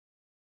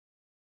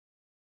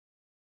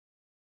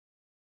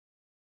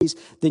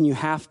 then you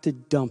have to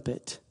dump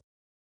it.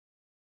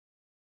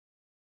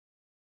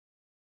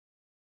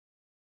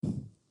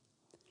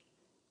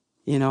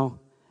 You know,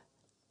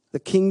 the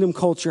kingdom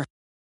culture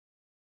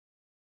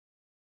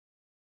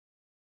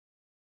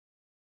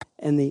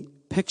and the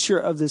picture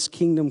of this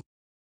kingdom.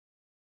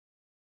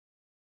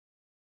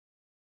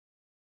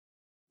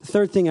 The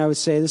third thing I would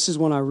say, this is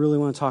one I really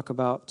want to talk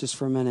about just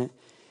for a minute,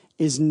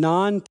 is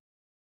non-prejudice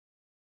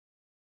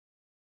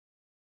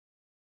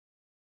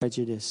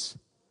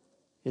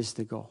is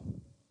the goal.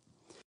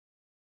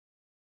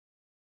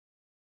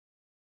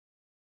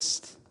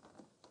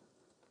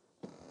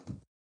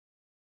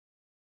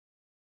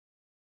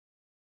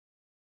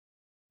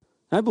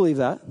 I believe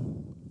that.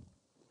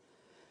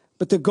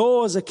 But the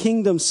goal as a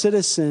kingdom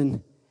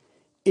citizen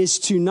is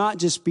to not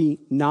just be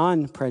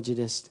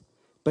non-prejudiced,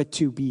 but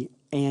to be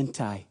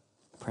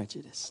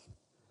anti-prejudiced.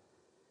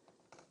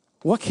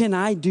 What can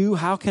I do?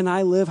 How can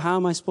I live? How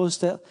am I supposed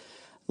to?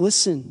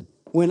 Listen,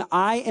 when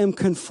I am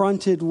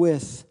confronted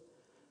with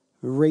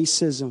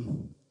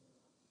racism,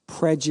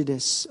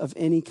 prejudice of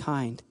any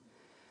kind,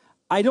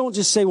 I don't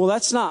just say, well,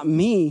 that's not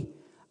me.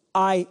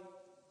 I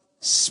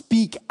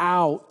speak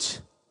out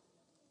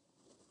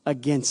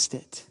against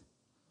it.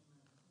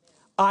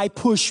 I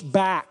push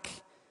back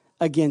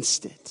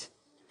against it.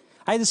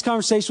 I had this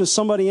conversation with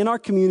somebody in our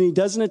community,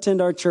 doesn't attend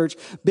our church,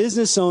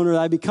 business owner that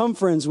I become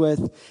friends with,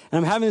 and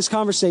I'm having this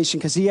conversation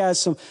because he has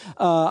some,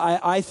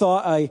 I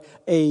thought,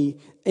 a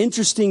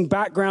interesting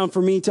background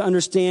for me to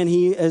understand.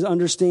 He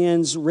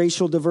understands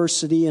racial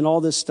diversity and all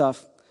this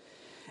stuff.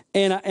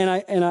 And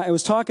I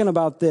was talking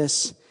about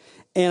this,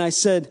 and I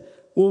said,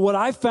 well, what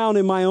I found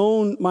in my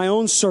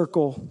own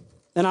circle,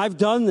 and I've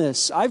done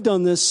this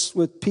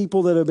with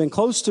people that have been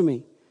close to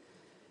me,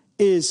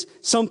 is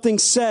something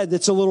said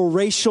that's a little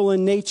racial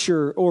in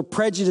nature or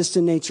prejudiced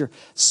in nature,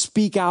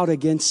 speak out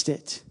against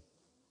it.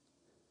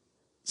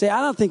 Say,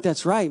 I don't think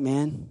that's right,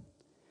 man.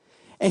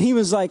 And he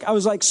was like, I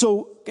was like,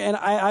 so, and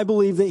I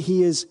believe that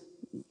he is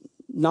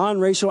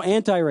non-racial,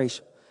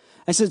 anti-racial.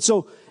 I said,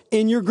 so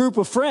in your group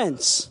of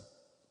friends,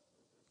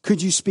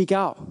 could you speak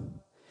out?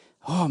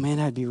 Oh man,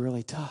 that'd be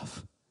really tough.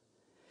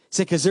 He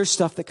said, because there's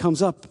stuff that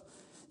comes up,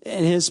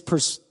 and his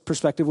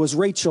perspective was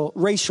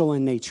racial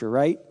in nature,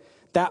 right?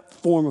 That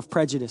form of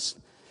prejudice.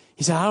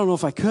 He said, I don't know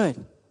if I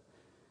could.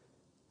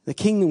 The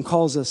kingdom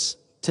calls us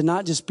to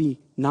not just be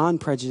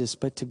non-prejudiced,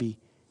 but to be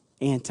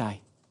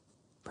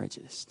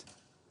anti-prejudiced.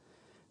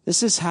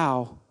 This is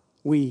how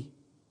we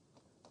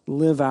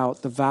live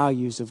out the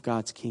values of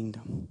God's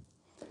kingdom.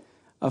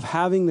 Of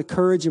having the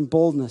courage and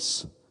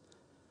boldness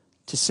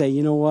to say,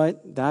 you know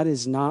what? That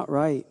is not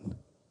right.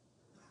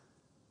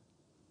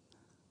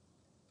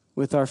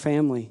 With our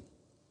family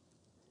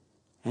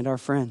and our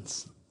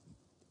friends.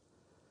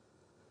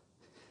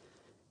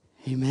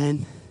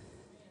 Amen.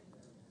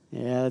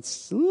 Yeah,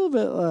 it's a little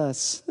bit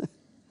less.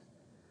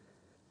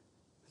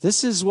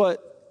 This is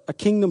what a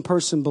kingdom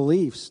person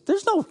believes.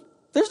 There's no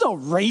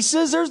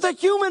races. There's the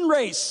human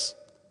race.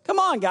 Come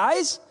on,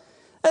 guys.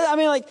 I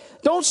mean, like,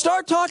 don't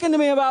start talking to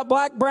me about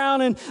black,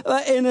 brown, and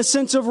in a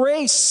sense of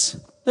race.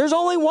 There's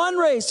only one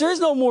race. There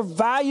is no more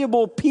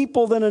valuable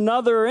people than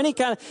another or any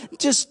kind of.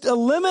 Just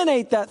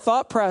eliminate that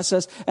thought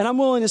process, and I'm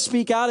willing to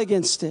speak out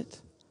against it.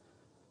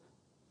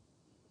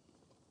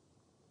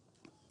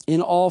 In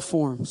all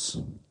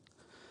forms.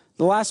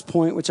 The last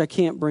point, which I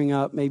can't bring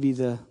up, maybe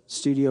the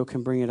studio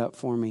can bring it up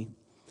for me,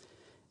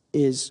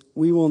 is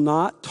we will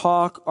not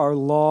talk or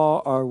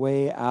law our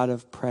way out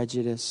of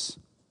prejudice.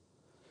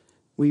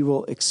 We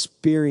will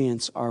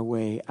experience our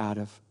way out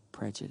of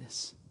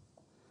prejudice.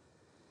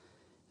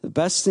 The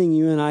best thing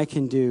you and I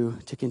can do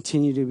to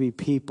continue to be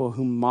people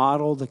who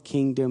model the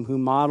kingdom, who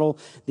model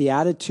the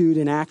attitude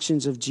and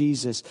actions of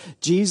Jesus.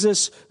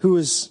 Jesus, who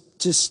is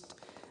just,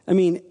 I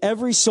mean,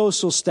 every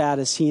social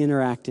status he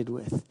interacted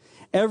with,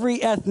 every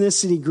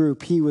ethnicity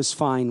group he was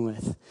fine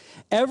with,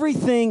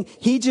 everything,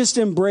 he just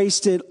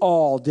embraced it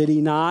all, did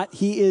he not?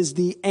 He is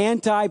the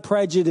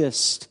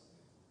anti-prejudiced.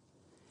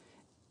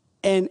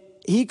 And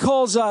he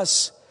calls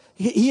us,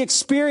 he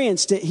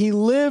experienced it. He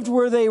lived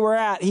where they were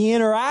at. He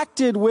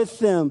interacted with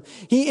them.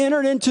 He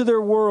entered into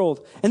their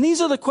world. And these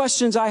are the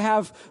questions I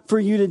have for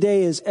you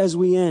today as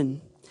we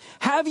end.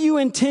 Have you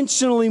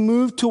intentionally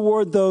moved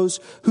toward those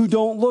who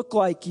don't look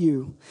like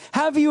you?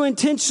 Have you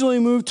intentionally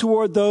moved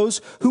toward those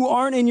who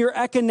aren't in your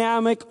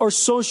economic or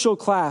social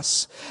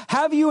class?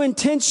 Have you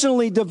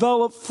intentionally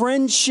developed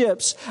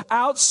friendships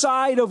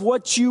outside of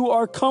what you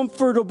are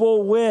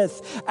comfortable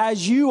with,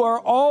 as you are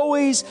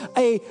always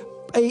a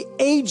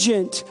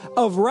agent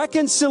of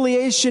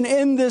reconciliation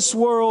in this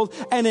world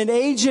and an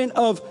agent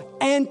of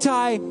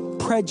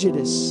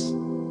anti-prejudice?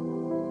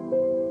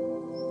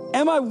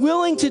 Am I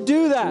willing to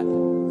do that?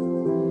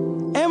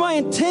 Am I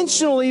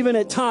intentional even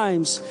at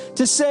times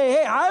to say,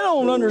 hey, I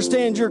don't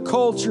understand your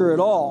culture at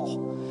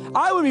all.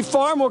 I would be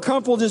far more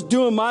comfortable just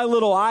doing my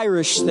little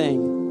Irish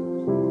thing.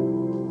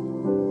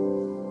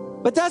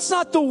 But that's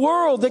not the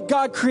world that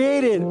God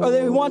created or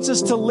that He wants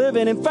us to live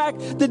in. In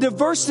fact, the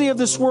diversity of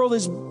this world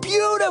is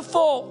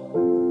beautiful.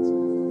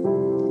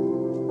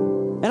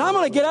 And I'm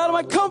going to get out of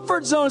my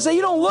comfort zone and say,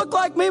 you don't look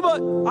like me, but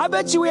I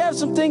bet you we have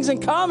some things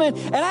in common.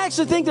 And I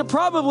actually think that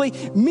probably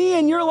me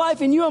and your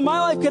life and you and my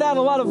life could add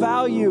a lot of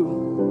value.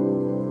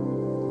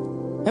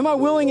 Am I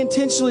willing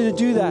intentionally to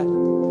do that?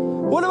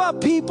 What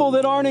about people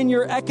that aren't in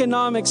your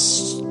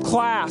economics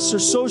class or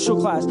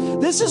social class?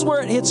 This is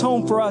where it hits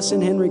home for us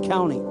in Henry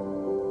County.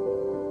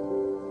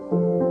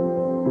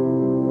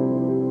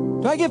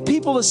 Do I give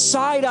people the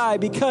side eye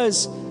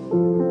because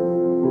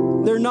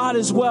they're not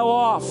as well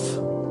off?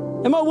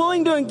 Am I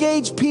willing to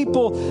engage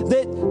people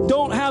that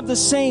don't have the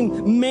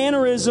same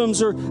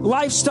mannerisms or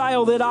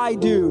lifestyle that I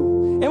do?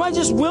 Am I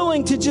just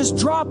willing to just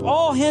drop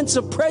all hints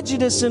of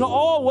prejudice in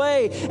all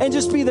way and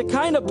just be the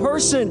kind of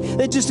person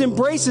that just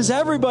embraces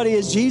everybody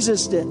as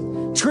Jesus did?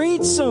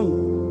 Treats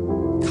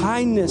them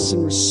kindness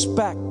and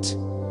respect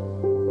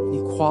and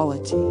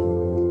equality.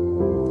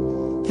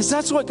 Because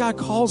that's what God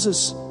calls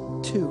us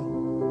to.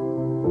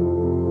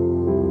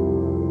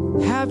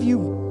 Have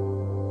you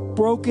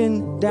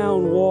broken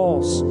down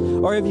walls?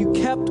 Or have you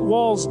kept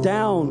walls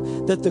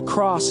down that the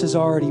cross has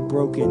already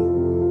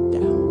broken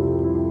down?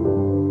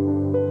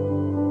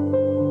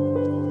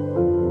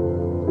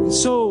 And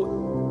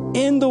so,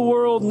 in the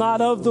world,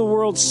 not of the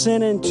world,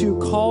 Sin into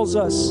calls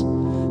us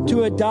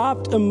to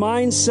adopt a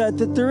mindset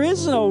that there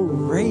is no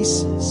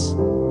races.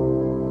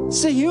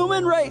 It's a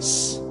human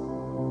race.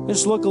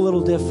 Just look a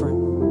little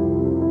different.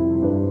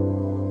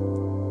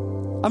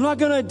 I'm not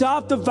going to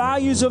adopt the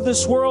values of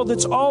this world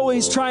that's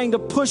always trying to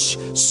push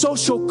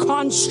social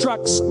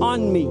constructs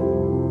on me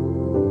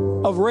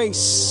of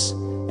race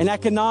and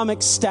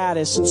economic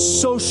status and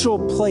social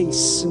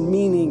place and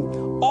meaning.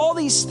 All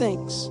these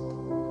things.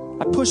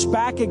 I push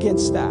back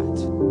against that.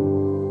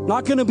 I'm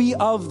not going to be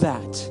of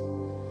that.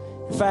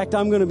 In fact,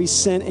 I'm going to be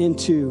sent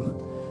into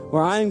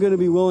where I'm going to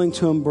be willing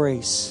to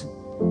embrace,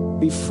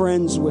 be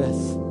friends with,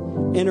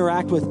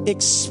 interact with,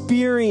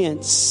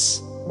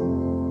 experience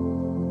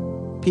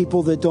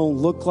people that don't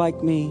look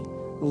like me,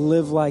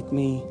 live like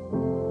me,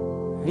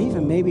 or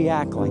even maybe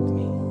act like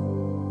me.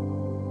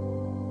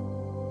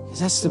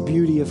 Because that's the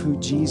beauty of who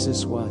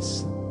Jesus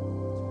was.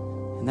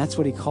 And that's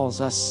what He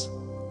calls us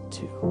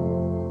to.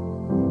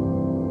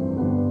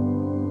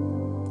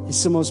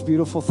 It's the most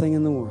beautiful thing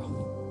in the world.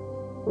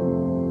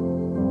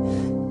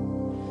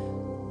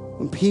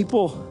 When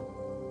people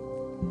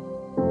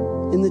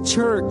in the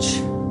church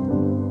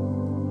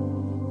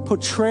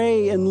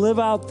portray and live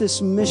out this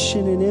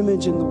mission and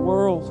image in the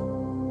world.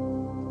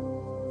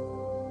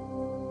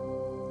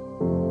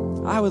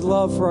 I would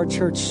love for our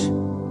church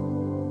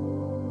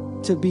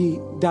to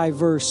be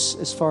diverse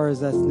as far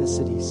as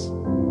ethnicities.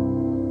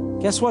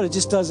 Guess what? It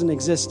just doesn't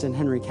exist in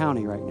Henry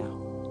County right now.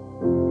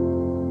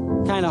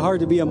 Kind of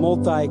hard to be a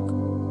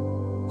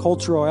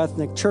multicultural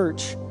ethnic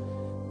church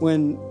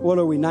when, what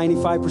are we,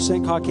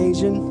 95%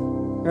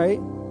 Caucasian, right?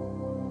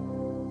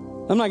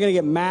 I'm not going to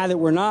get mad that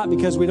we're not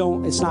because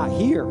it's not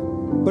here.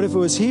 But if it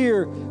was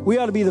here, we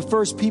ought to be the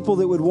first people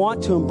that would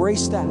want to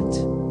embrace that.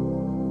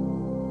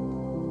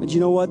 But you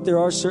know what? There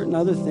are certain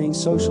other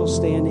things, social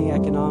standing,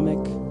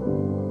 economic,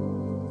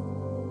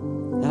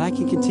 that I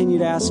can continue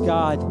to ask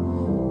God,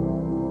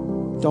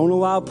 don't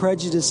allow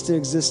prejudice to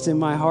exist in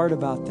my heart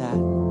about that.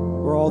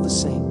 We're all the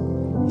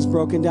same. He's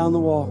broken down the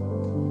wall.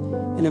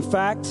 And in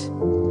fact,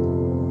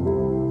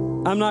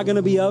 I'm not going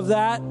to be of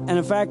that. And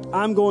in fact,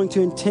 I'm going to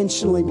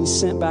intentionally be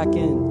sent back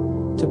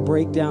in to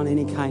break down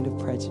any kind of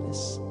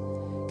prejudice.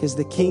 Because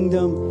the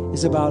kingdom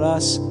is about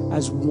us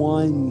as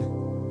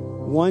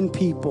one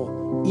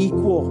people,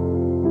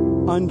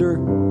 equal under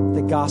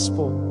the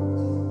gospel,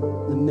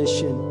 the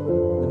mission,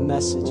 the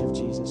message of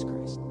Jesus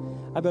Christ.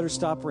 I better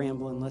stop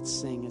rambling. Let's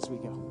sing as we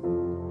go.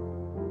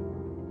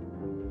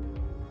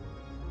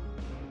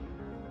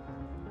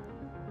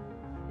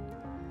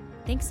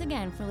 Thanks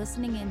again for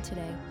listening in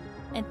today.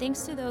 And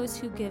thanks to those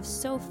who give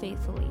so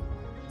faithfully,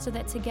 so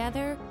that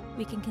together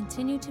we can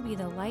continue to be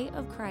the light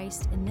of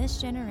Christ in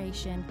this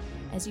generation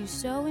as you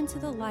sow into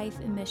the life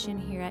and mission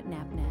here at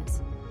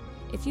NAPNAS.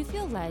 If you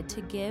feel led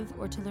to give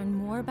or to learn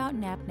more about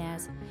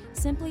NAPNAS,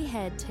 simply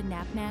head to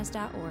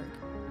napnas.org.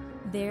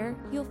 There,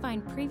 you'll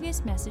find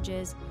previous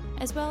messages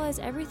as well as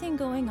everything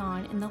going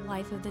on in the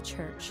life of the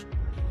church.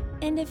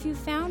 And if you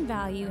found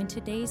value in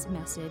today's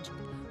message,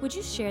 would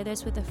you share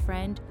this with a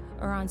friend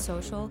or on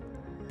social?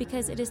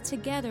 Because it is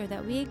together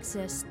that we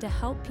exist to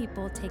help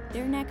people take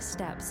their next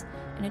steps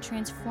in a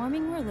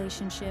transforming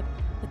relationship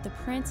with the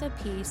Prince of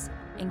Peace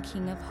and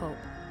King of Hope,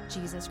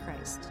 Jesus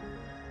Christ.